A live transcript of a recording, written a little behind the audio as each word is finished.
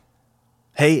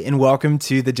Hey, and welcome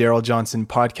to the Daryl Johnson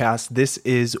podcast. This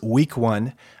is week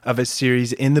 1 of a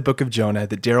series in the book of Jonah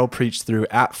that Daryl preached through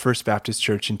at First Baptist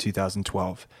Church in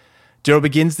 2012. Daryl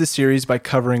begins the series by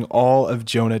covering all of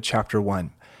Jonah chapter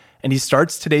 1, and he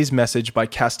starts today's message by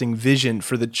casting vision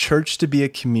for the church to be a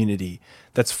community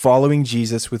that's following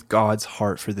Jesus with God's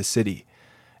heart for the city.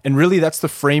 And really, that's the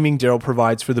framing Daryl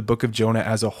provides for the book of Jonah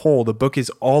as a whole. The book is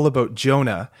all about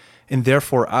Jonah, and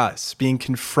therefore us, being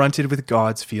confronted with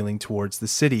God's feeling towards the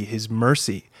city, his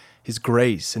mercy, his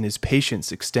grace, and his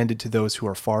patience extended to those who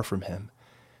are far from him.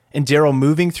 And Daryl,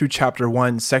 moving through chapter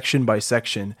 1, section by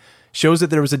section, shows that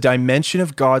there was a dimension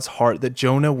of God's heart that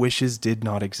Jonah wishes did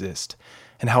not exist,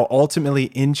 and how ultimately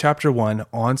in chapter 1,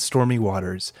 on stormy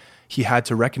waters, he had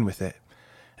to reckon with it.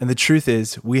 And the truth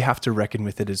is, we have to reckon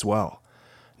with it as well.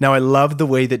 Now, I love the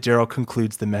way that Daryl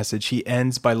concludes the message. He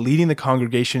ends by leading the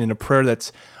congregation in a prayer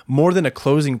that's more than a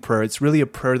closing prayer. It's really a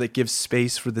prayer that gives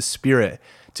space for the Spirit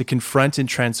to confront and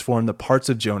transform the parts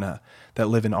of Jonah that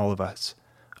live in all of us.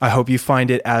 I hope you find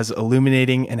it as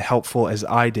illuminating and helpful as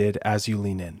I did as you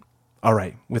lean in. All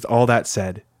right, with all that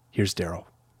said, here's Daryl.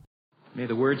 May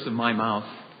the words of my mouth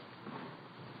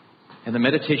and the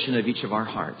meditation of each of our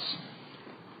hearts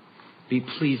be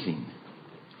pleasing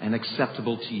and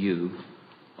acceptable to you,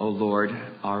 O Lord,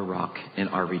 our rock and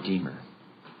our Redeemer.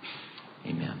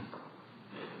 Amen.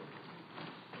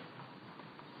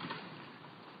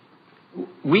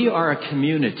 We are a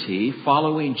community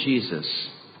following Jesus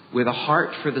with a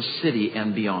heart for the city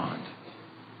and beyond.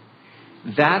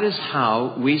 That is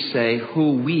how we say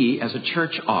who we as a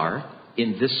church are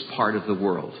in this part of the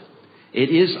world. It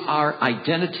is our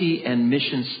identity and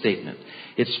mission statement.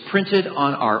 It's printed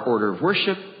on our order of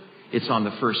worship. It's on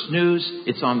the first news.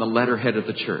 It's on the letterhead of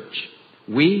the church.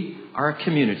 We are a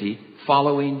community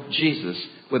following Jesus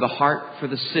with a heart for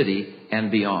the city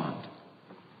and beyond.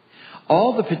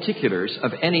 All the particulars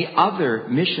of any other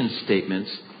mission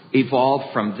statements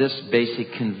evolve from this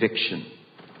basic conviction.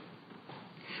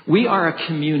 We are a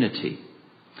community,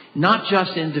 not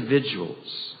just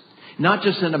individuals, not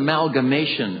just an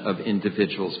amalgamation of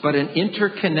individuals, but an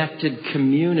interconnected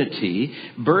community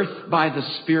birthed by the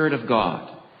Spirit of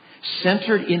God,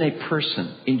 centered in a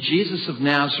person, in Jesus of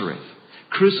Nazareth,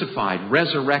 crucified,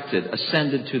 resurrected,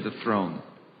 ascended to the throne.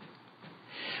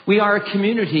 We are a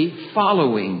community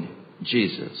following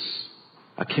Jesus,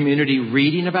 a community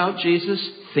reading about Jesus,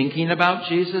 thinking about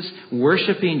Jesus,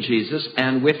 worshiping Jesus,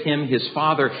 and with him his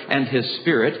Father and his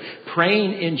Spirit,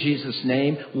 praying in Jesus'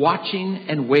 name, watching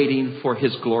and waiting for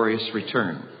his glorious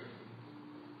return.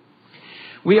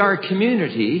 We are a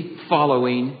community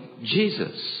following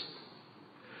Jesus.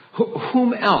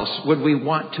 Whom else would we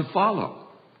want to follow?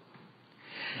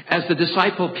 As the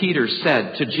disciple Peter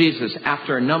said to Jesus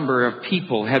after a number of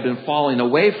people had been falling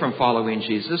away from following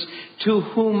Jesus, to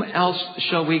whom else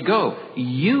shall we go?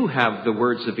 You have the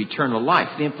words of eternal life.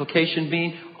 The implication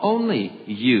being only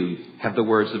you have the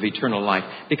words of eternal life,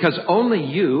 because only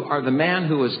you are the man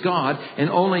who is God, and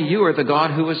only you are the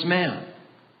God who is man.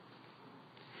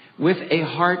 With a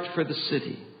heart for the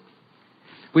city.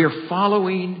 We are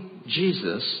following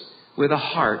Jesus with a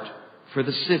heart for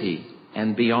the city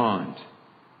and beyond.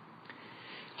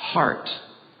 Heart.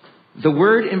 The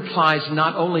word implies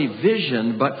not only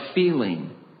vision, but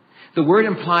feeling. The word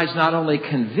implies not only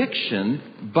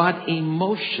conviction, but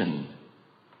emotion.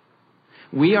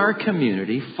 We are a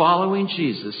community following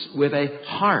Jesus with a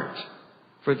heart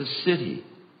for the city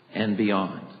and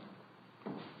beyond.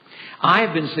 I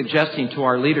have been suggesting to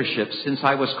our leadership since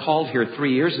I was called here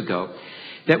 3 years ago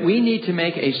that we need to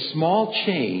make a small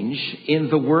change in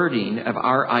the wording of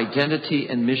our identity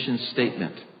and mission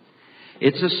statement.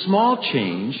 It's a small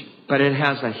change, but it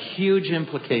has a huge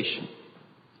implication.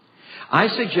 I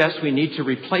suggest we need to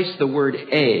replace the word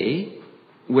a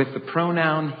with the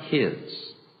pronoun his.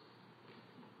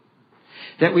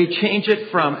 That we change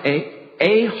it from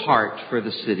a heart for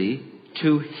the city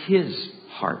to his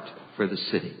heart for the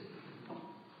city.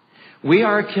 We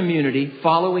are a community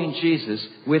following Jesus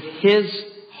with his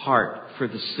heart for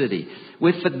the city,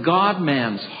 with the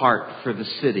God-man's heart for the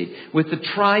city, with the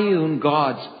triune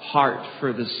God's heart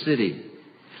for the city.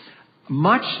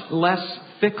 Much less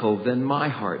fickle than my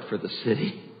heart for the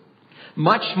city.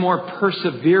 Much more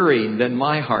persevering than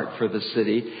my heart for the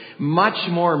city. Much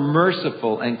more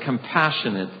merciful and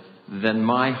compassionate than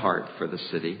my heart for the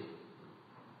city.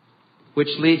 Which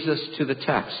leads us to the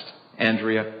text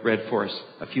Andrea read for us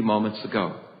a few moments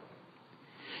ago.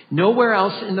 Nowhere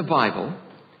else in the Bible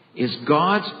is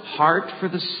God's heart for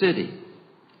the city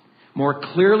more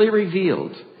clearly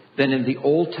revealed than in the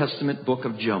Old Testament book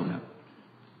of Jonah.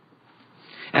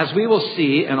 As we will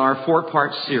see in our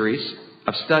 4-part series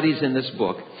of studies in this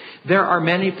book, there are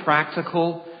many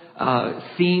practical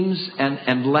themes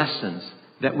and lessons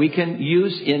that we can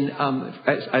use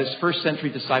as first century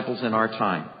disciples in our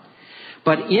time.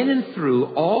 But in and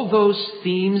through all those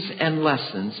themes and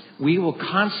lessons, we will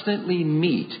constantly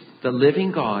meet the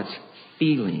living God's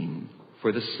feeling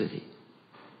for the city.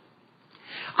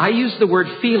 I use the word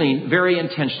feeling very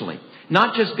intentionally.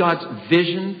 Not just God's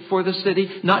vision for the city,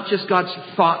 not just God's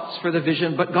thoughts for the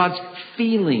vision, but God's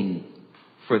feeling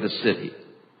for the city.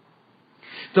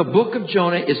 The book of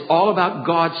Jonah is all about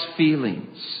God's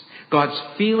feelings. God's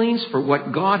feelings for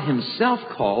what God himself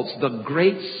calls the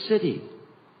great city.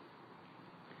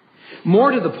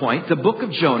 More to the point, the book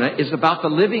of Jonah is about the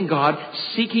living God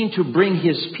seeking to bring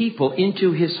his people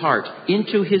into his heart,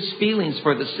 into his feelings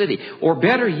for the city. Or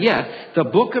better yet, the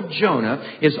book of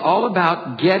Jonah is all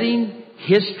about getting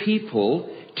his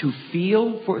people to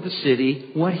feel for the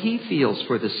city what he feels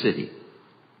for the city.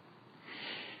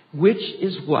 Which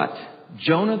is what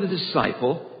Jonah the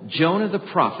disciple, Jonah the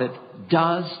prophet,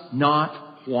 does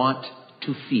not want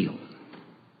to feel.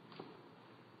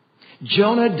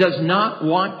 Jonah does not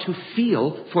want to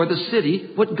feel for the city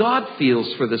what God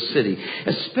feels for the city,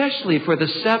 especially for the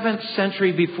 7th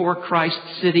century before Christ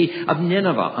city of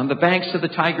Nineveh on the banks of the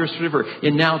Tigris River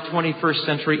in now 21st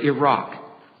century Iraq.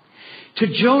 To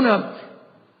Jonah,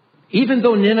 even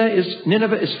though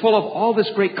Nineveh is full of all this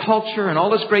great culture and all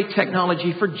this great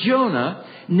technology, for Jonah,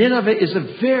 Nineveh is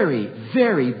a very,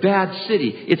 very bad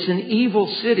city. It's an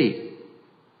evil city.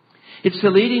 It's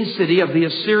the leading city of the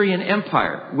Assyrian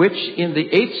Empire, which in the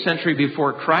 8th century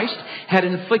before Christ had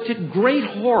inflicted great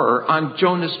horror on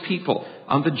Jonah's people,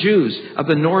 on the Jews of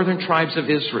the northern tribes of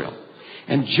Israel.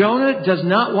 And Jonah does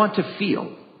not want to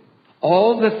feel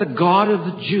all that the God of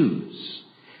the Jews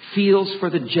feels for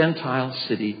the Gentile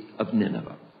city of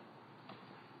Nineveh.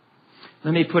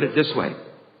 Let me put it this way.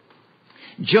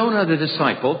 Jonah the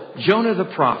disciple, Jonah the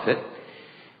prophet,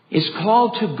 is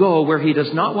called to go where he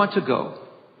does not want to go,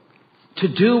 to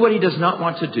do what he does not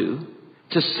want to do,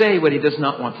 to say what he does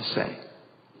not want to say.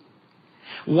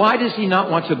 Why does he not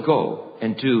want to go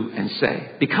and do and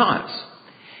say? Because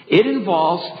it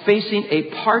involves facing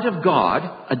a part of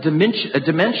God, a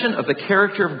dimension of the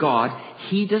character of God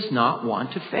he does not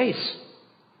want to face.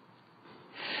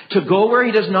 To go where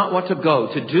he does not want to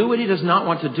go, to do what he does not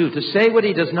want to do, to say what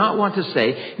he does not want to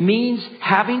say, means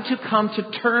having to come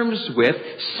to terms with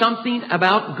something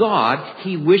about God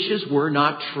he wishes were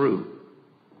not true.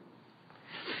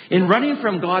 In running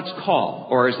from God's call,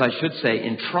 or as I should say,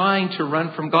 in trying to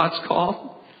run from God's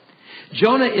call,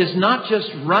 Jonah is not just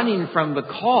running from the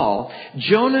call.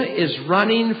 Jonah is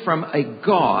running from a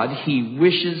God he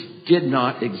wishes did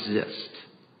not exist.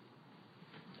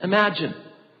 Imagine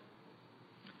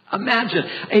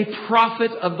a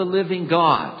prophet of the living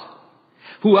God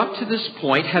who up to this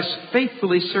point has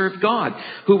faithfully served God,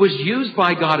 who was used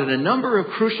by God at a number of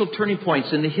crucial turning points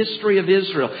in the history of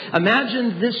Israel.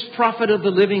 Imagine this prophet of the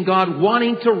living God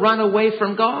wanting to run away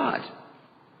from God.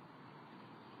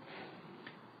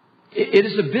 It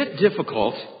is a bit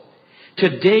difficult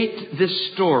to date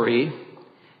this story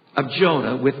of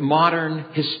Jonah with modern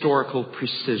historical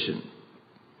precision.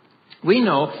 We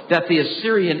know that the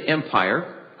Assyrian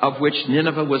Empire, of which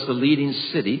Nineveh was the leading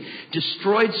city,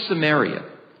 destroyed Samaria,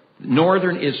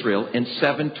 northern Israel, in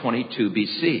 722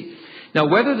 BC. Now,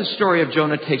 whether the story of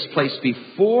Jonah takes place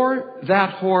before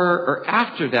that horror or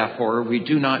after that horror, we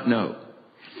do not know.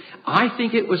 I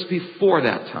think it was before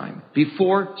that time,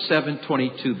 before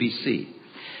 722 BC.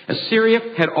 Assyria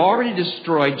had already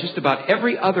destroyed just about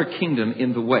every other kingdom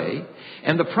in the way,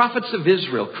 and the prophets of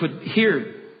Israel could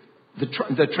hear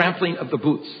the trampling of the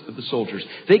boots of the soldiers.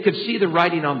 They could see the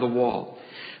writing on the wall.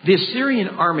 The Assyrian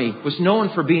army was known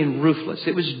for being ruthless.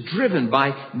 It was driven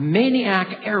by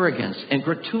maniac arrogance and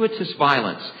gratuitous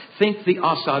violence. Think the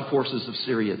Assad forces of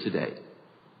Syria today.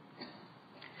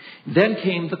 Then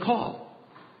came the call.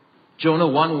 Jonah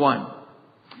 1:1.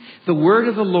 The word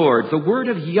of the Lord, the word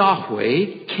of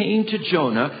Yahweh came to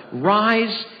Jonah,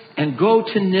 rise and go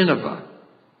to Nineveh,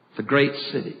 the great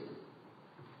city.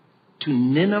 To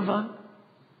Nineveh?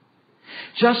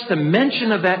 Just the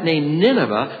mention of that name,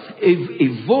 Nineveh,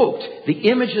 evoked the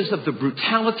images of the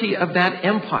brutality of that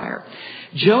empire.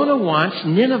 Jonah wants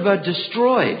Nineveh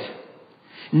destroyed.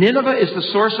 Nineveh is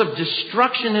the source of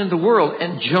destruction in the world,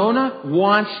 and Jonah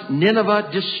wants Nineveh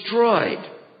destroyed.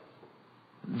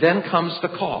 Then comes the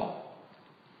call.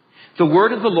 The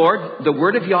word of the Lord, the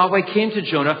word of Yahweh came to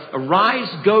Jonah. Arise,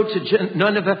 go to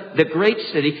Nineveh, the great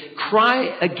city.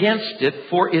 Cry against it,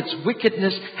 for its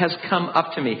wickedness has come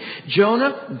up to me.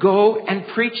 Jonah, go and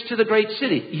preach to the great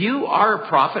city. You are a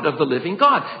prophet of the living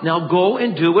God. Now go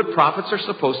and do what prophets are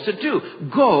supposed to do.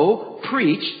 Go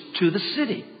preach to the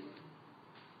city.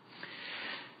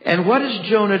 And what is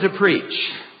Jonah to preach?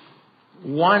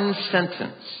 One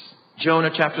sentence.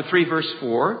 Jonah chapter 3 verse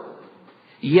 4.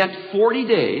 Yet 40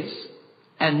 days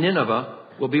and Nineveh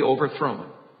will be overthrown.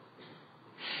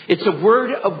 It's a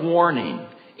word of warning.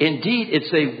 Indeed,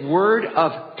 it's a word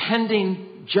of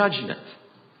pending judgment.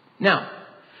 Now,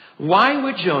 why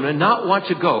would Jonah not want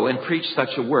to go and preach such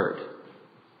a word?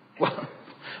 Well,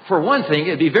 for one thing,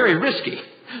 it'd be very risky.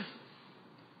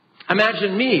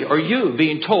 Imagine me or you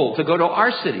being told to go to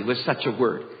our city with such a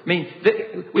word. I mean,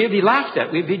 we'd be laughed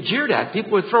at. We'd be jeered at.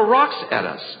 People would throw rocks at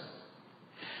us.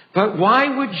 But why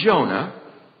would Jonah,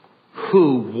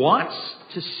 who wants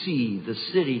to see the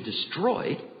city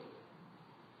destroyed,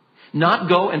 not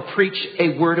go and preach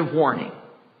a word of warning?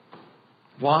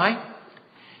 Why?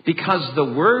 Because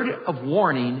the word of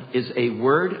warning is a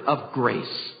word of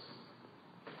grace.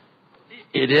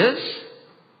 It is?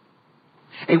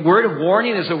 A word of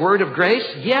warning is a word of grace?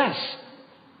 Yes.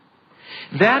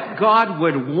 That God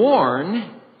would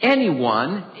warn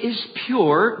anyone is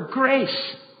pure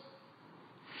grace.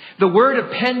 The word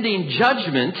of pending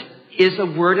judgment is a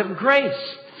word of grace.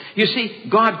 You see,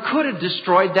 God could have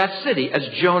destroyed that city as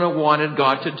Jonah wanted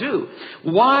God to do.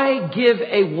 Why give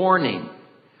a warning?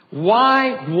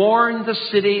 Why warn the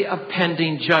city of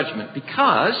pending judgment?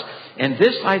 Because, and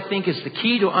this I think is the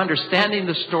key to understanding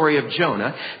the story of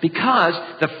Jonah, because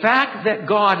the fact that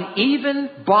God even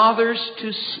bothers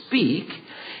to speak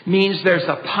means there's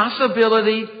a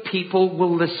possibility people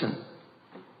will listen.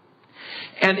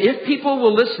 And if people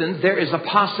will listen, there is a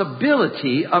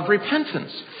possibility of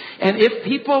repentance. And if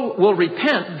people will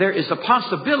repent, there is a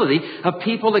possibility of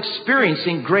people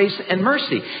experiencing grace and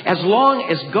mercy. As long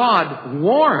as God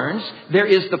warns, there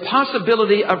is the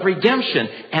possibility of redemption.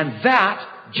 And that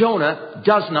Jonah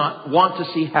does not want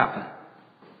to see happen.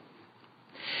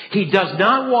 He does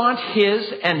not want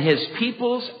his and his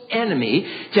people's enemy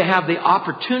to have the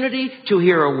opportunity to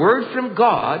hear a word from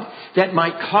God that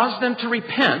might cause them to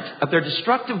repent of their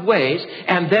destructive ways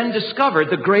and then discover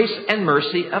the grace and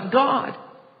mercy of God.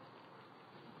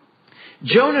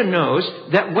 Jonah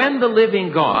knows that when the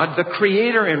living God, the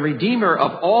creator and redeemer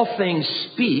of all things,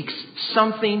 speaks,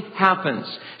 something happens.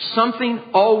 Something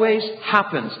always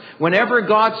happens. Whenever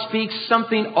God speaks,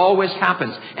 something always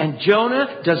happens. And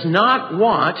Jonah does not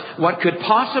want what could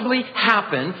possibly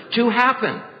happen to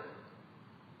happen.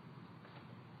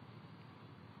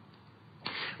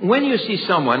 When you see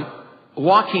someone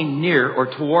walking near or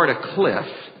toward a cliff,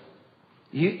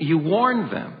 you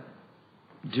warn them.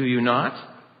 Do you not?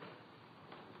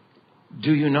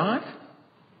 Do you not?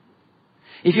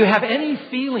 If you have any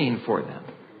feeling for them,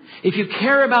 if you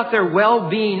care about their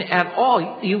well-being at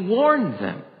all, you warn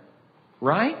them,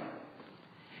 right?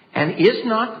 And is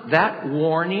not that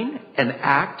warning an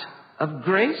act of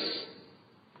grace?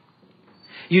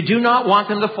 You do not want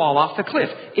them to fall off the cliff.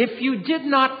 If you did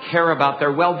not care about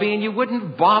their well-being, you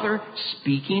wouldn't bother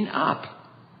speaking up.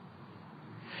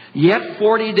 Yet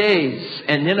 40 days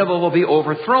and Nineveh will be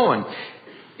overthrown.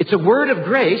 It's a word of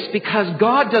grace because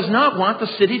God does not want the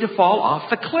city to fall off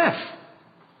the cliff.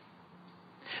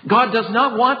 God does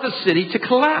not want the city to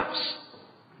collapse.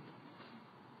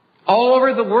 All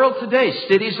over the world today,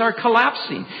 cities are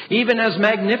collapsing. Even as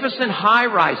magnificent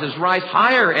high-rises rise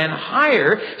higher and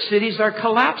higher, cities are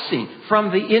collapsing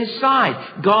from the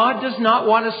inside. God does not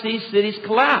want to see cities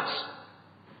collapse.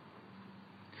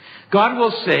 God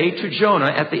will say to Jonah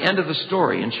at the end of the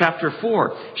story in chapter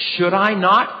 4, should I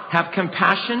not have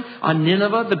compassion on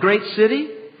Nineveh, the great city,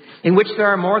 in which there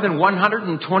are more than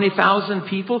 120,000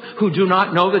 people who do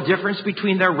not know the difference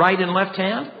between their right and left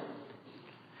hand?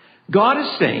 God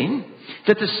is saying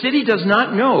that the city does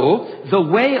not know the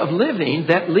way of living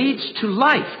that leads to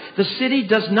life. The city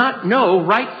does not know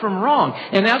right from wrong.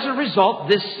 And as a result,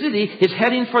 this city is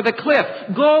heading for the cliff.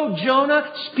 Go,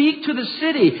 Jonah, speak to the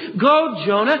city. Go,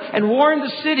 Jonah, and warn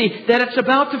the city that it's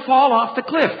about to fall off the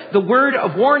cliff. The word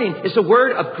of warning is a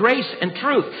word of grace and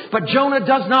truth. But Jonah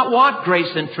does not want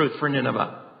grace and truth for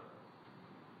Nineveh.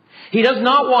 He does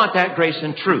not want that grace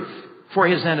and truth for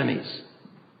his enemies.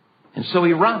 And so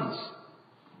he runs.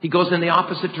 He goes in the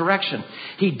opposite direction.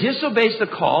 He disobeys the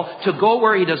call to go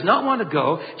where he does not want to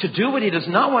go, to do what he does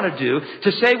not want to do,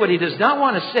 to say what he does not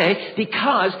want to say,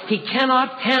 because he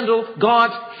cannot handle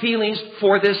God's feelings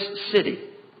for this city.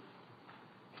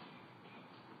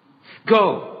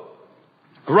 Go,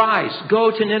 Arise,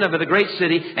 go to Nineveh, the great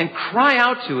city, and cry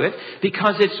out to it,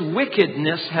 because its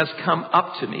wickedness has come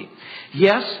up to me.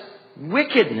 Yes,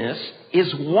 wickedness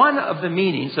is one of the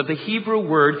meanings of the Hebrew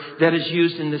word that is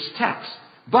used in this text.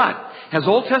 But, as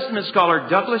Old Testament scholar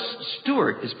Douglas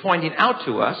Stewart is pointing out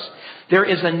to us, there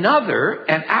is another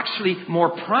and actually more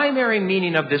primary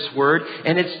meaning of this word,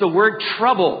 and it's the word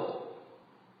trouble.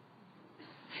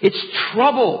 Its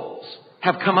troubles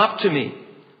have come up to me.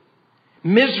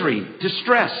 Misery,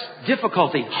 distress,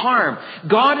 difficulty, harm.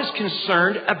 God is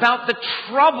concerned about the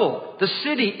trouble the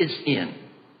city is in.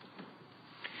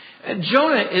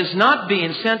 Jonah is not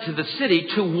being sent to the city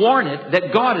to warn it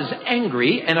that God is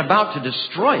angry and about to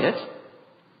destroy it.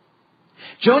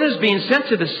 Jonah is being sent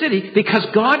to the city because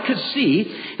God could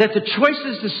see that the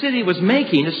choices the city was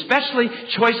making, especially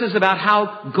choices about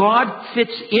how God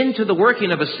fits into the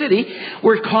working of a city,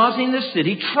 were causing the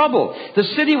city trouble. The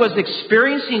city was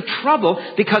experiencing trouble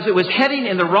because it was heading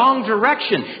in the wrong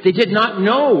direction. They did not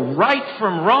know right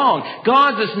from wrong.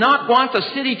 God does not want the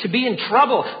city to be in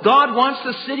trouble. God wants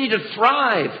the city to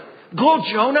thrive. Go,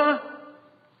 Jonah!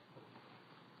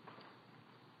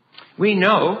 We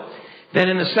know that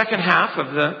in the second half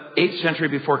of the 8th century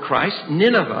before Christ,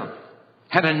 Nineveh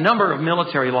had a number of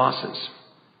military losses.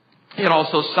 It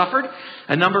also suffered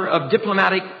a number of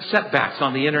diplomatic setbacks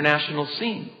on the international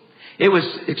scene. It was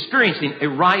experiencing a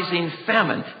rising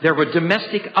famine. There were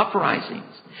domestic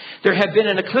uprisings. There had been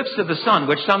an eclipse of the sun,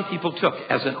 which some people took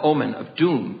as an omen of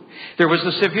doom. There was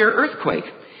a severe earthquake.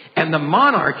 And the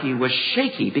monarchy was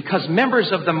shaky because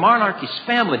members of the monarchy's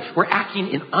family were acting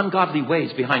in ungodly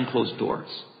ways behind closed doors.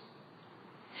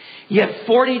 Yet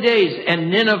 40 days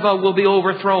and Nineveh will be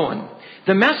overthrown.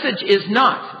 The message is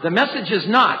not,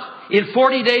 in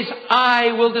 40 days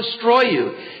I will destroy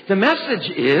you. The message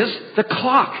is, the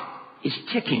clock is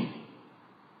ticking.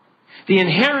 The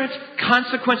inherent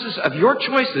consequences of your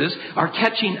choices are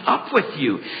catching up with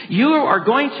you. You are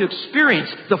going to experience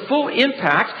the full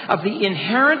impact of the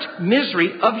inherent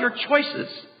misery of your choices.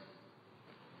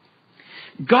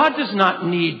 God does not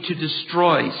need to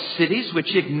destroy cities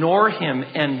which ignore Him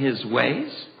and His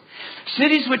ways.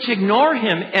 Cities which ignore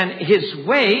Him and His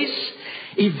ways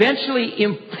eventually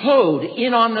implode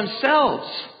in on themselves.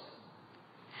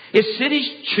 If cities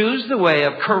choose the way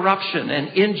of corruption and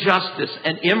injustice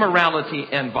and immorality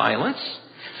and violence,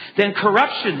 then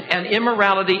corruption and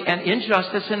immorality and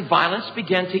injustice and violence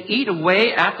begin to eat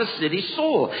away at the city's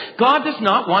soul. God does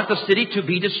not want the city to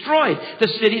be destroyed. The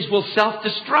cities will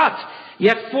self-destruct.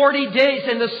 Yet 40 days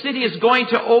and the city is going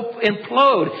to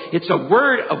implode. It's a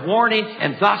word of warning,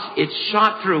 and thus it's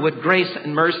shot through with grace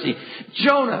and mercy.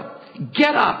 Jonah,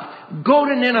 get up, go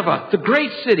to Nineveh, the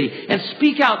great city, and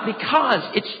speak out,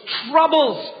 because its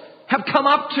troubles have come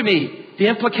up to me. The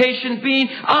implication being,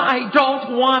 I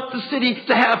don't want the city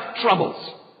to have troubles.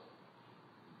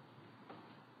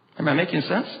 Am I making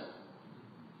sense?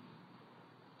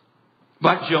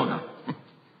 But Jonah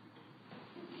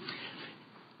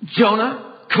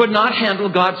could not handle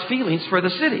God's feelings for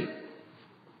the city.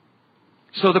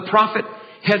 So the prophet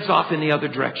heads off in the other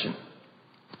direction.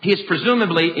 He is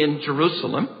presumably in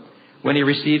Jerusalem when he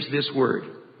receives this word.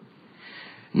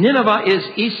 Nineveh is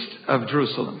east of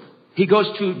Jerusalem. He goes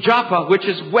to Joppa, which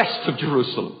is west of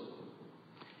Jerusalem.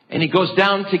 And he goes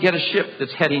down to get a ship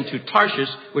that's heading to Tarshish,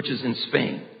 which is in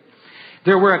Spain.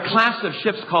 There were a class of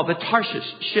ships called the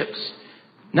Tarshish ships.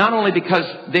 Not only because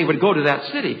they would go to that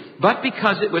city, but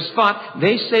because it was thought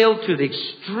they sailed to the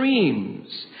extremes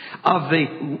of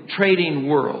the trading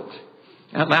world.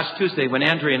 Last Tuesday, when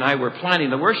Andrea and I were planning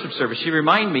the worship service, she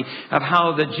reminded me of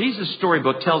how the Jesus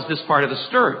storybook tells this part of the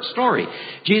story.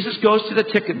 Jonah goes to the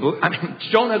ticket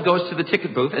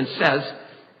booth and says,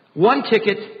 "One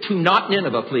ticket to not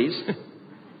Nineveh, please."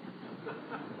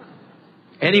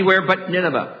 Anywhere but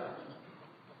Nineveh.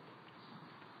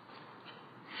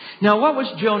 Now, what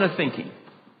was Jonah thinking?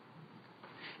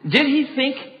 Did he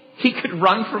think he could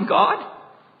run from God?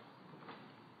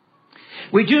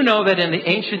 We do know that in the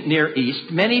ancient Near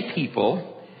East, many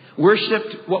people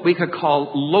worshipped what we could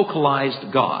call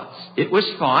localized gods. It was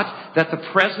thought that the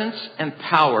presence and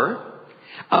power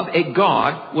of a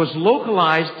god was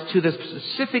localized to the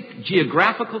specific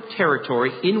geographical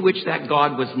territory in which that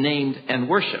god was named and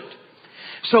worshipped.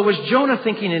 So was Jonah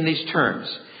thinking in these terms?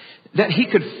 That he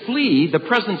could flee the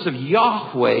presence of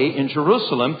Yahweh in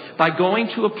Jerusalem by going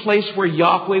to a place where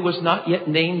Yahweh was not yet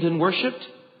named and worshipped?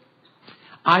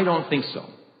 I don't think so.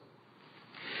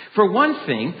 For one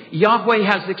thing, Yahweh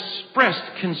has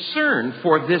expressed concern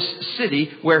for this city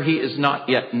where He is not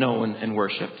yet known and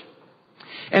worshipped.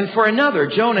 And for another,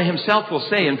 Jonah himself will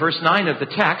say in verse 9 of the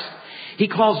text, He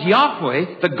calls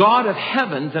Yahweh the God of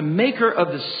heaven, the maker of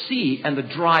the sea and the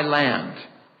dry land.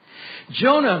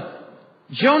 Jonah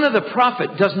the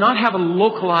prophet does not have a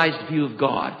localized view of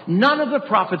God. None of the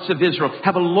prophets of Israel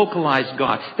have a localized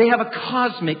God. They have a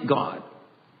cosmic God.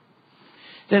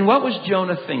 Then what was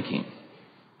Jonah thinking?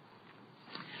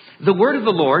 The word of the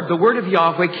Lord, the word of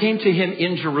Yahweh, came to him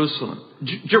in Jerusalem.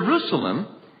 Jerusalem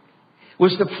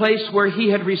was the place where he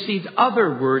had received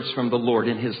other words from the Lord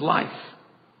in his life.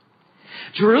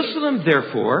 Jerusalem,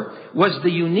 therefore, was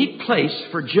the unique place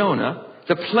for Jonah,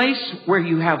 the place where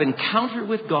you have encounter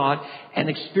with God and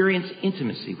experience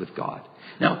intimacy with God.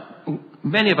 Now,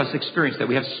 many of us experience that.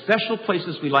 We have special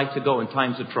places we like to go in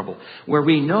times of trouble, where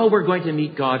we know we're going to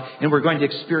meet God and we're going to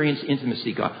experience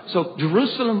intimacy with God. So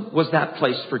Jerusalem was that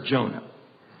place for Jonah.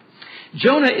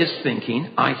 Jonah is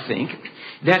thinking, I think,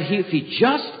 that if he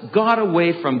just got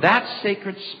away from that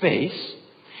sacred space,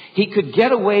 he could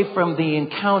get away from the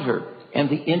encounter and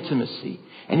the intimacy.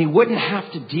 And he wouldn't have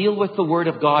to deal with the word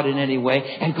of God in any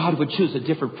way. And God would choose a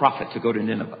different prophet to go to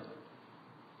Nineveh.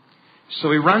 So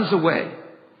he runs away.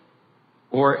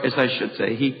 Or, as I should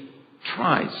say, he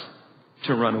tries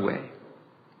to run away.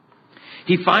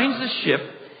 He finds a ship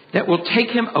that will take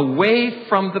him away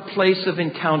from the place of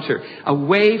encounter,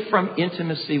 away from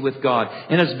intimacy with God.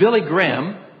 And as Billy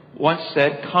Graham once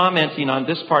said, commenting on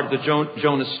this part of the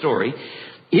Jonah story,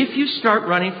 if you start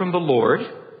running from the Lord,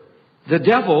 the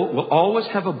devil will always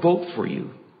have a boat for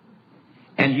you,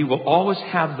 and you will always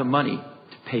have the money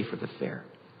to pay for the fare.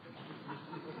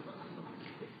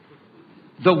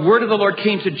 The word of the Lord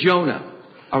came to Jonah.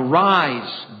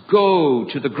 Arise, go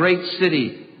to the great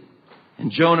city. And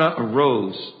Jonah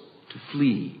arose to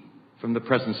flee from the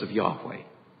presence of Yahweh.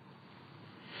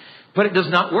 But it does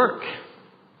not work,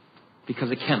 because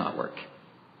it cannot work.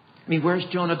 I mean, where's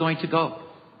Jonah going to go?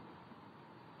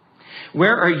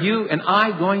 Where are you and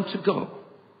I going to go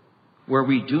where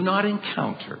we do not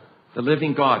encounter the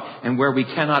living God and where we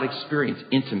cannot experience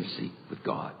intimacy with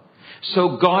God?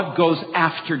 So God goes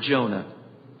after Jonah.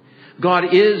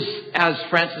 God is, as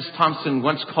Francis Thompson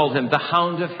once called him, the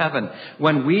hound of heaven.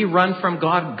 When we run from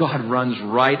God, God runs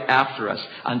right after us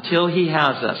until he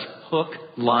has us hook,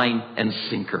 line, and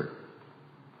sinker.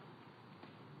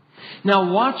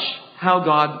 Now watch how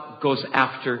God goes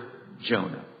after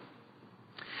Jonah.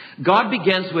 God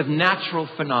begins with natural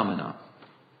phenomena.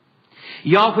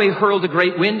 Yahweh hurled a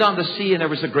great wind on the sea and there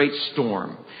was a great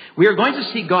storm. We are going to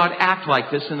see God act like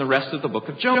this in the rest of the book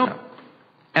of Jonah.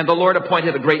 And the Lord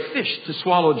appointed a great fish to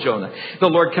swallow Jonah. The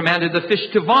Lord commanded the fish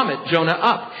to vomit Jonah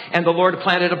up. And the Lord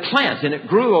planted a plant and it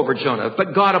grew over Jonah.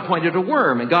 But God appointed a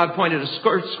worm and God appointed a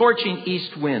scorching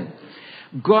east wind.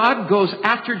 God goes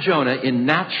after Jonah in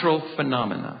natural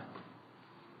phenomena.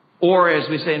 Or, as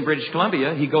we say in British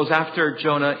Columbia, he goes after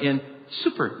Jonah in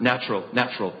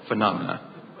supernatural phenomena.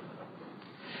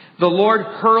 The Lord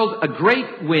hurled a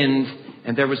great wind,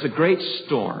 and there was a great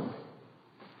storm.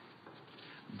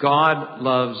 God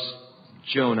loves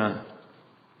Jonah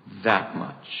that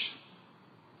much.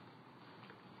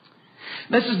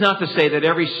 This is not to say that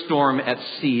every storm at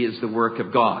sea is the work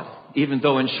of God, even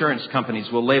though insurance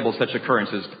companies will label such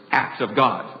occurrences act of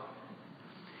God.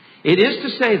 It is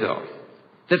to say, though,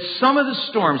 that some of the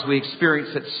storms we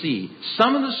experience at sea,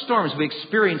 some of the storms we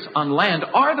experience on land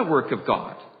are the work of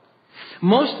God.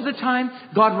 Most of the time,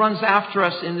 God runs after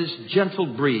us in this gentle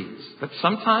breeze. But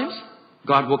sometimes,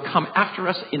 God will come after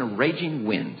us in a raging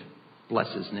wind.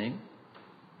 Bless his name.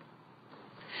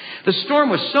 The storm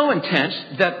was so intense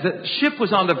that the ship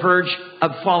was on the verge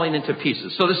of falling into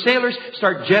pieces. So the sailors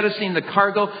start jettisoning the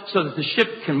cargo so that the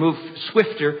ship can move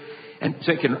swifter and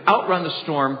so it can outrun the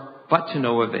storm, but to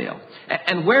no avail.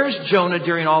 And where's Jonah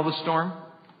during all the storm?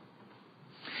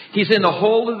 He's in the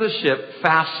hold of the ship,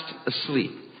 fast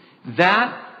asleep.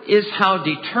 That is how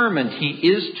determined he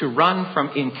is to run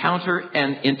from encounter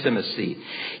and intimacy.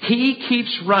 He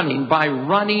keeps running by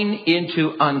running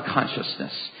into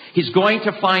unconsciousness. He's going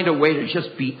to find a way to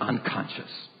just be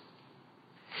unconscious.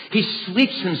 He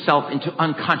sleeps himself into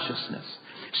unconsciousness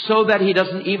so that he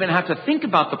doesn't even have to think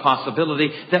about the possibility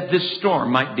that this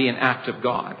storm might be an act of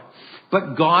God.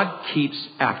 But God keeps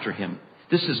after him.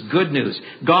 This is good news.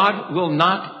 God will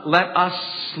not let us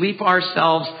sleep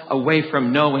ourselves away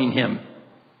from knowing him.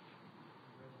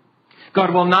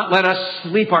 God will not let us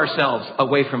sleep ourselves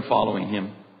away from following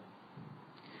him.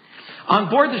 On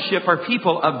board the ship are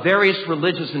people of various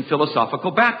religious and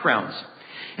philosophical backgrounds.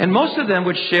 And most of them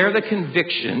would share the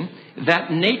conviction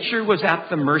that nature was at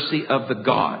the mercy of the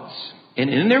gods. And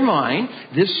in their mind,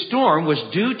 this storm was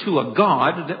due to a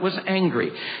God that was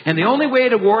angry. And the only way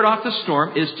to ward off the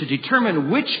storm is to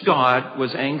determine which God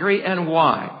was angry and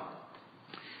why.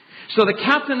 So the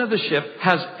captain of the ship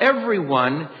has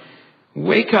everyone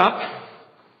wake up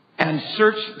and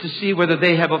search to see whether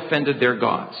they have offended their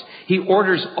gods. He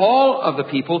orders all of the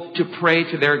people to pray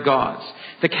to their gods.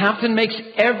 The captain makes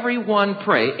everyone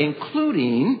pray,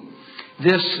 including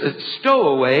this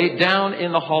stowaway down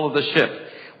in the hull of the ship.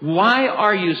 Why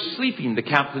are you sleeping? The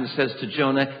captain says to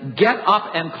Jonah. Get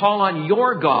up and call on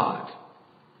your God.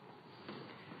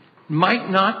 Might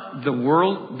not the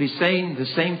world be saying the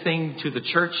same thing to the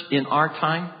church in our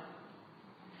time?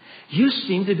 You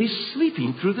seem to be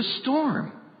sleeping through the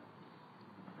storm.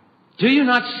 Do you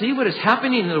not see what is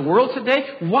happening in the world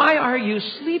today? Why are you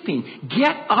sleeping?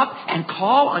 Get up and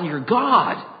call on your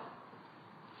God.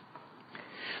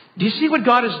 Do you see what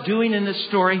God is doing in this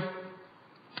story?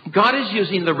 God is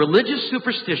using the religious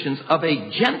superstitions of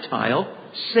a Gentile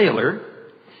sailor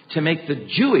to make the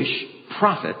Jewish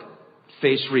prophet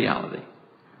face reality.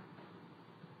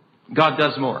 God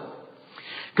does more.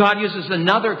 God uses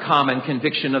another common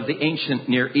conviction of the ancient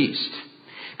Near East.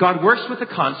 God works with the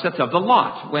concept of the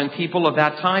lot. When people of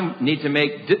that time need to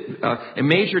make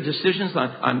major decisions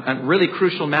on really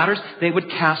crucial matters, they would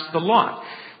cast the lot.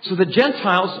 So the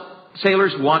Gentiles,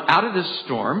 sailors, want out of this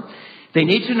storm. They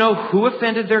need to know who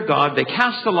offended their God. They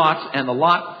cast the lots, and the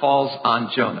lot falls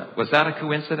on Jonah. Was that a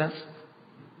coincidence?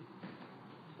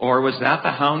 Or was that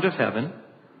the hound of heaven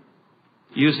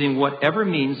using whatever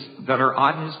means that are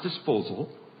at his disposal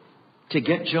to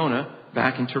get Jonah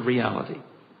back into reality?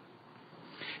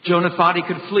 Jonah thought he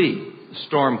could flee. The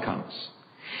storm comes.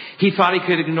 He thought he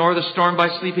could ignore the storm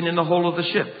by sleeping in the hold of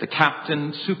the ship. The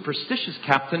captain, superstitious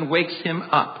captain, wakes him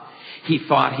up. He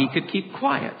thought he could keep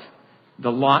quiet.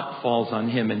 The lot falls on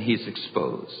him and he's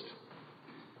exposed.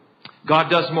 God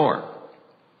does more.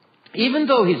 Even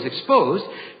though he's exposed,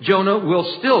 Jonah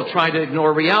will still try to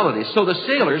ignore reality. So the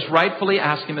sailors rightfully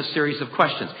ask him a series of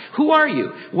questions. Who are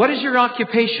you? What is your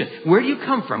occupation? Where do you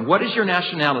come from? What is your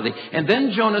nationality? And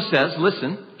then Jonah says,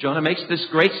 listen, Jonah makes this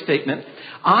great statement.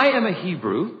 I am a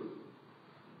Hebrew,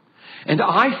 and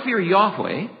I fear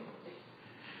Yahweh,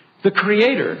 the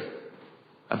creator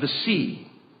of the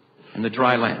sea and the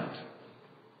dry land.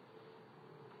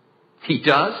 He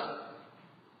does.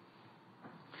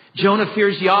 Jonah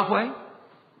fears Yahweh.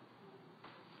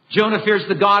 Jonah fears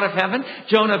the God of heaven.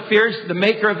 Jonah fears the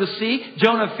maker of the sea.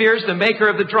 Jonah fears the maker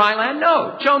of the dry land.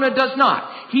 No, Jonah does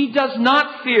not. He does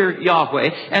not fear Yahweh.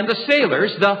 And the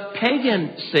sailors, the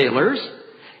pagan sailors,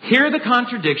 hear the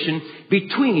contradiction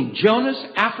between Jonah's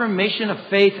affirmation of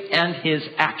faith and his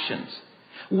actions.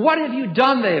 What have you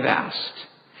done, they've asked.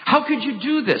 How could you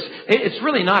do this? It's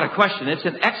really not a question. It's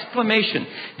an exclamation.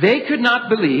 They could not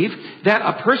believe that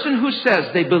a person who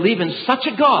says they believe in such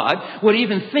a God would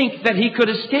even think that he could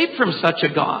escape from such a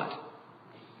God.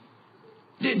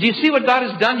 Do you see what God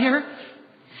has done here?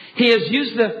 He has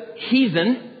used the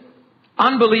heathen,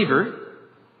 unbeliever,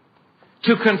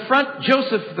 to confront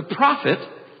Joseph the prophet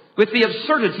with the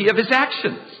absurdity of his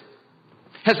actions.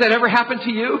 Has that ever happened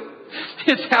to you?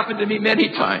 It's happened to me many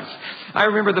times. I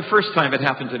remember the first time it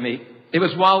happened to me. It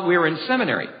was while we were in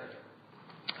seminary.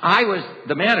 I was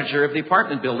the manager of the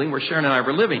apartment building where Sharon and I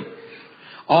were living.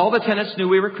 All the tenants knew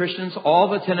we were Christians. All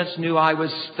the tenants knew I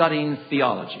was studying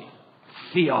theology.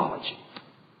 Theology.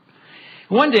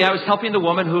 One day I was helping the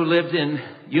woman who lived in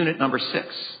unit number 6.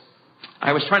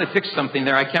 I was trying to fix something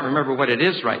there. I can't remember what it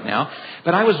is right now.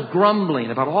 But I was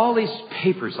grumbling about all these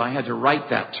papers I had to write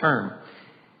that term.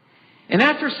 And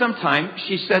after some time,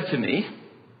 she said to me,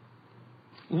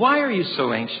 why are you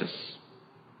so anxious?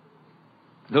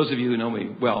 Those of you who know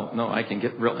me well know I can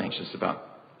get real anxious about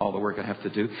all the work I have to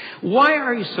do. Why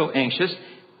are you so anxious?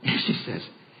 And she says,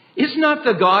 is not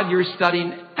the God you're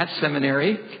studying at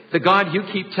seminary, the God you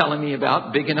keep telling me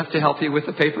about, big enough to help you with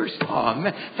the papers? Oh,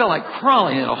 man, I felt like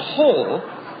crawling in a hole,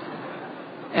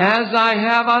 as I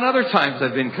have on other times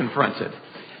I've been confronted.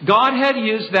 God had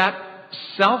used that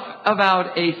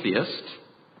self-avowed atheist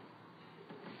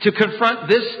to confront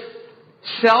this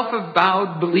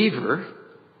self-avowed believer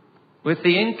with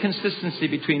the inconsistency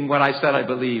between what I said I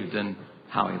believed and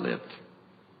how I lived.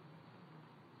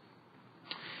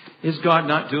 Is God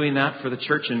not doing that for the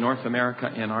church in North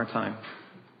America in our time?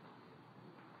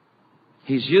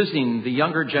 He's using the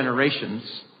younger generations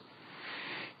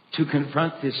to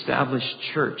confront the established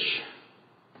church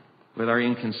with our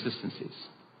inconsistencies.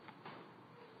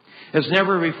 As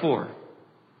never before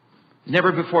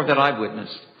that I've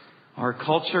witnessed, our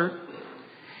culture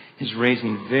is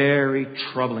raising very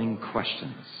troubling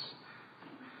questions.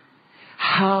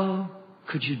 How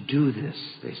could you do this,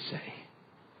 they say?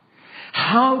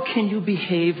 How can you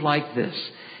behave like this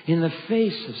in the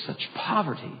face of such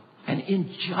poverty and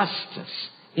injustice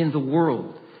in the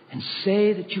world and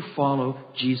say that you follow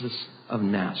Jesus of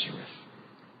Nazareth.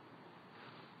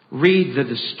 Read the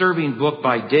disturbing book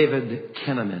by David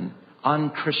Kinnaman,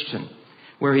 Unchristian,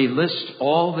 where he lists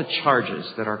all the charges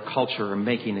that our culture are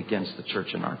making against the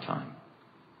church in our time.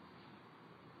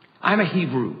 I'm a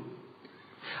Hebrew.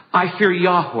 I fear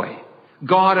Yahweh,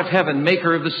 God of heaven,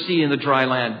 maker of the sea and the dry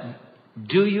land.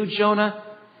 Do you, Jonah?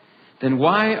 Then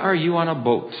why are you on a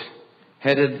boat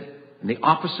headed in the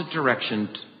opposite direction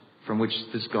from which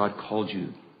this God called you?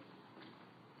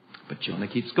 But Jonah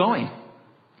keeps going.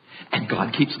 And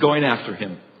God keeps going after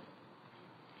him.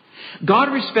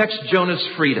 God respects Jonah's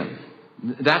freedom.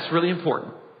 That's really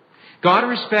important. God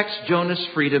respects Jonah's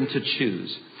freedom to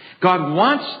choose. God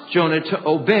wants Jonah to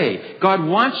obey. God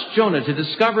wants Jonah to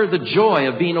discover the joy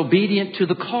of being obedient to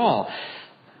the call.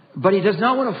 But he does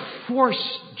not want to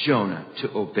force Jonah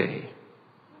to obey.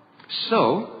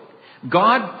 So,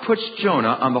 God puts Jonah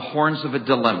on the horns of a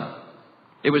dilemma.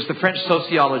 It was the French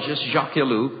sociologist Jacques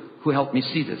Ellul who helped me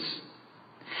see this.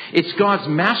 It's God's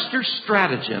master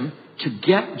stratagem to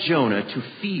get Jonah to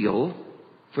feel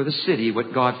for the city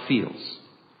what God feels.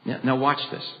 Now watch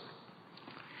this.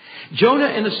 Jonah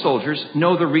and the soldiers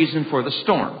know the reason for the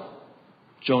storm.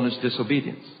 Jonah's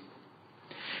disobedience.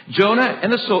 Jonah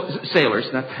and the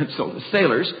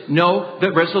sailors know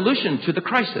the resolution to the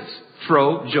crisis.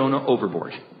 Throw Jonah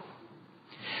overboard.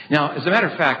 Now, as a matter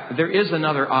of fact, there is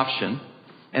another option,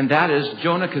 and that is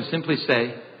Jonah could simply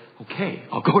say, okay,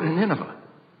 I'll go to Nineveh.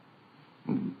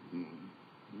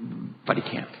 But he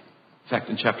can't. In fact,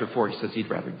 in chapter 4, he says he'd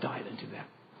rather die than do that.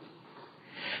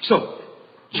 So,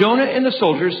 Jonah and the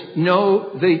soldiers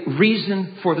know the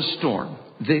reason for the storm.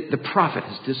 The prophet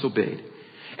has disobeyed.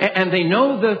 And they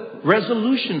know the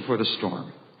resolution for the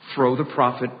storm. Throw the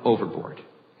prophet overboard.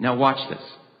 Now watch this.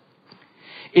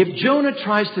 If Jonah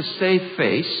tries to save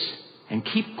face and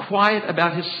keep quiet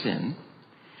about his sin,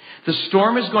 the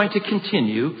storm is going to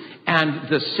continue, and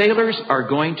the sailors are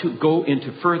going to go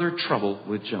into further trouble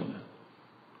with Jonah.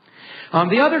 On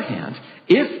the other hand,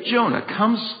 if Jonah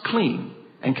comes clean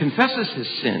and confesses his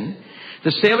sin,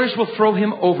 the sailors will throw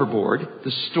him overboard,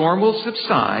 the storm will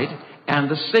subside, and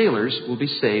the sailors will be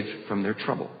saved from their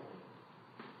trouble.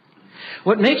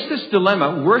 What makes this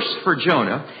dilemma worse for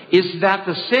Jonah is that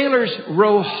the sailors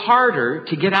row harder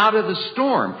to get out of the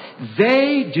storm.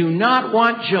 They do not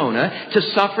want Jonah to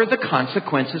suffer the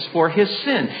consequences for his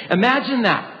sin. Imagine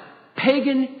that.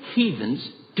 Pagan heathens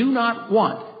do not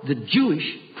want the Jewish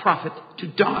prophet to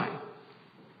die.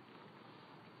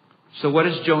 So what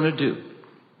does Jonah do?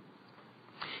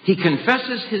 He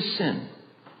confesses his sin.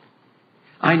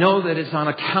 I know that it's on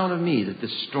account of me that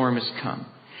this storm has come.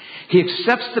 He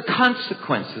accepts the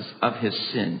consequences of his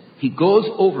sin. He goes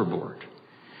overboard.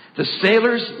 The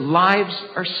sailors' lives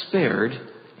are spared,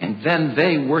 and then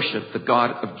they worship the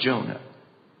God of Jonah.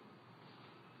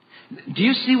 Do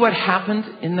you see what happened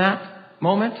in that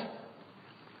moment?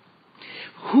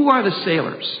 Who are the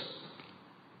sailors?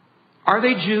 Are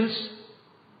they Jews?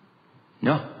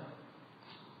 No.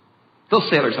 Those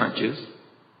sailors aren't Jews.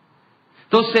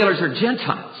 Those sailors are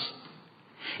Gentiles.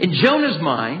 In Jonah's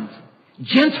mind,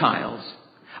 Gentiles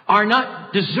are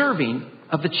not deserving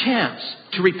of the chance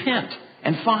to repent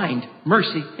and find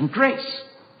mercy and grace.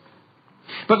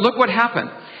 But look what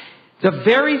happened. The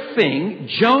very thing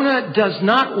Jonah does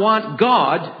not want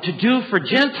God to do for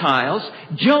Gentiles,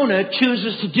 Jonah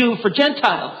chooses to do for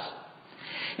Gentiles.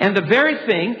 And the very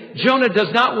thing Jonah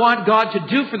does not want God to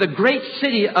do for the great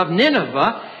city of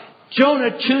Nineveh,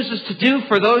 Jonah chooses to do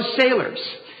for those sailors.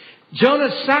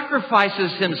 Jonah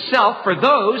sacrifices himself for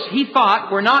those he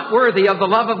thought were not worthy of the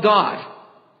love of God.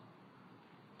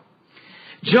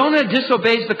 Jonah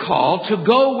disobeys the call to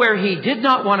go where he did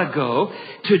not want to go,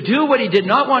 to do what he did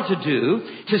not want to do,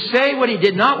 to say what he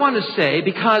did not want to say,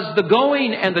 because the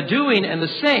going and the doing and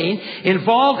the saying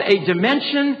involved a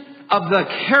dimension of the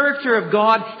character of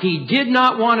God he did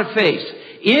not want to face.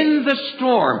 In the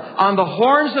storm, on the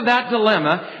horns of that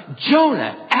dilemma,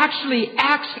 Jonah actually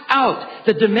acts out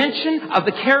the dimension of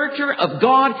the character of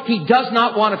God he does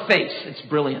not want to face. It's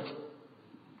brilliant.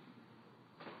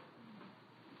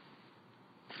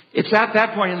 It's at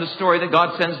that point in the story that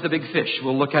God sends the big fish.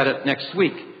 We'll look at it next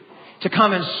week. To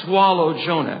come and swallow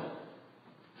Jonah.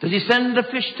 Does he send the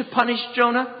fish to punish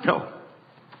Jonah? No.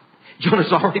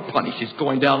 Jonah's already punished. He's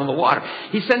going down in the water.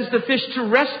 He sends the fish to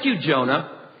rescue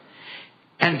Jonah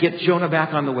and get Jonah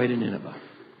back on the way to Nineveh.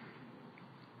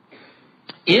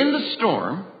 In the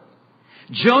storm,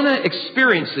 Jonah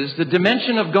experiences the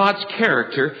dimension of God's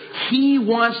character he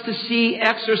wants to see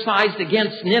exercised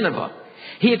against Nineveh.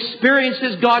 He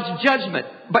experiences God's judgment,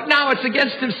 but now it's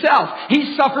against himself.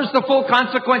 He suffers the full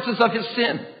consequences of his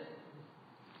sin.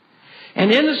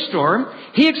 And in the storm,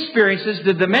 he experiences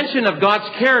the dimension of God's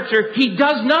character he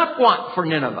does not want for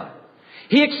Nineveh.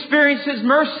 He experiences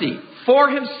mercy for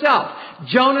himself.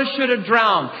 Jonah should have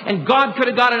drowned, and God could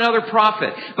have got another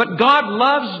prophet. But God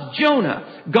loves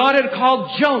Jonah. God had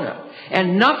called Jonah,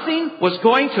 and nothing was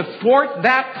going to thwart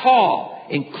that call,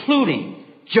 including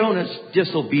Jonah's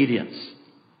disobedience.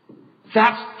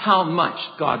 That's how much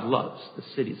God loves the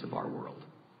cities of our world.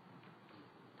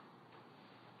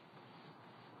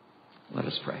 Let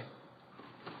us pray.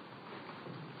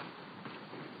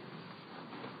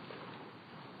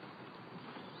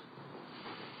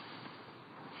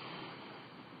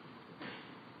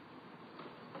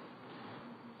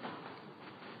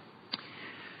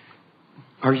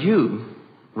 Are you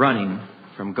running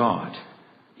from God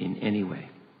in any way?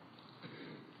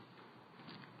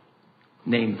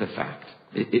 Name the fact.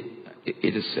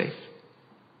 It is safe.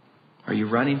 Are you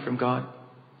running from God?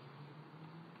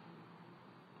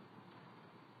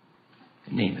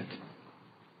 Name it.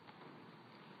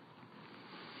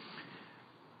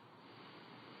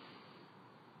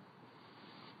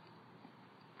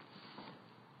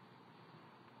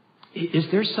 Is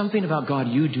there something about God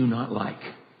you do not like?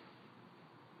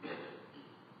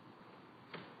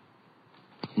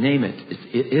 Name it.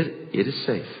 It is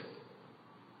safe.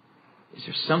 Is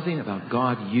there something about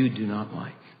God you do not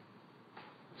like?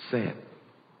 Say it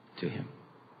to Him.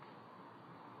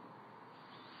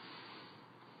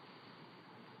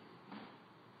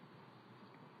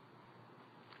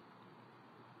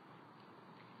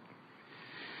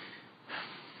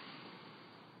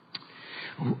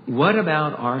 What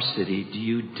about our city do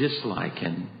you dislike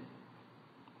and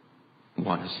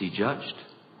want to see judged?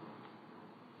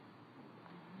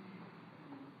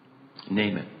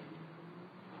 Name it.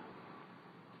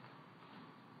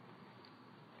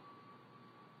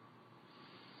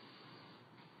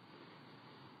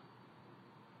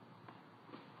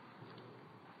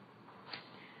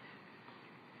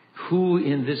 Who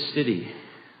in this city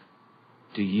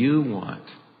do you want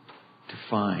to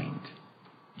find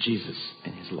Jesus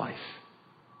in his life?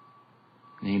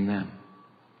 Name them.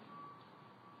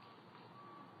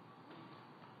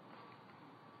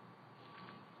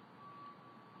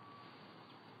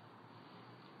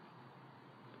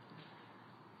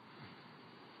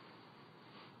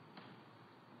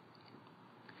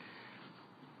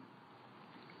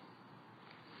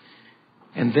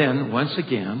 And then, once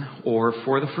again, or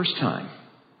for the first time,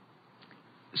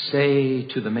 say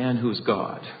to the man who is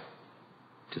God,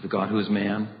 to the God who is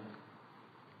man,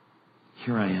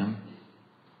 here I am.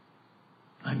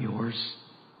 I'm yours.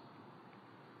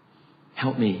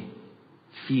 Help me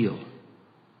feel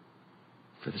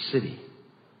for the city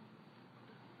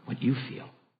what you feel.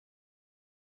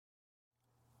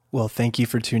 Well, thank you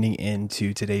for tuning in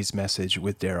to today's message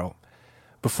with Daryl.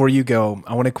 Before you go,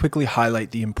 I want to quickly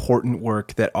highlight the important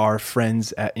work that our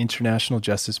friends at International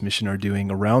Justice Mission are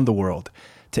doing around the world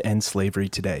to end slavery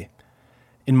today.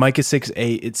 In Micah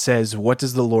 6:8, it says, "What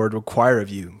does the Lord require of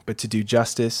you but to do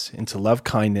justice and to love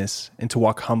kindness and to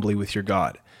walk humbly with your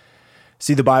God?"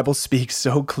 See, the Bible speaks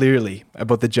so clearly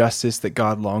about the justice that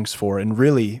God longs for and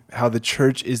really how the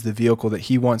church is the vehicle that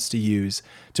he wants to use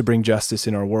to bring justice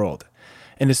in our world.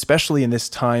 And especially in this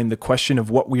time, the question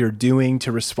of what we are doing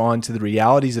to respond to the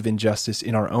realities of injustice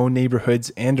in our own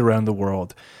neighborhoods and around the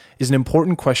world is an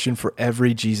important question for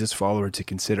every Jesus follower to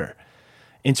consider.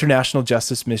 International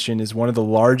Justice Mission is one of the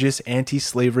largest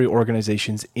anti-slavery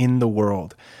organizations in the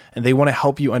world, and they want to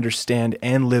help you understand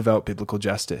and live out biblical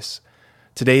justice.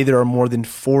 Today, there are more than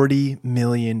 40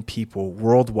 million people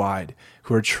worldwide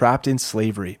who are trapped in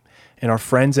slavery, and our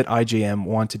friends at IJM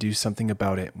want to do something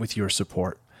about it with your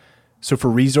support. So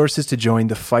for resources to join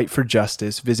the fight for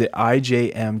justice, visit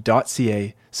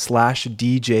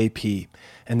ijm.ca/DJP,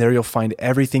 and there you'll find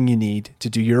everything you need to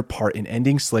do your part in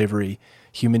ending slavery,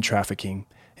 human trafficking,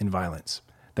 and violence.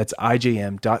 That's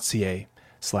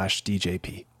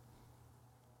ijm.ca/DJP.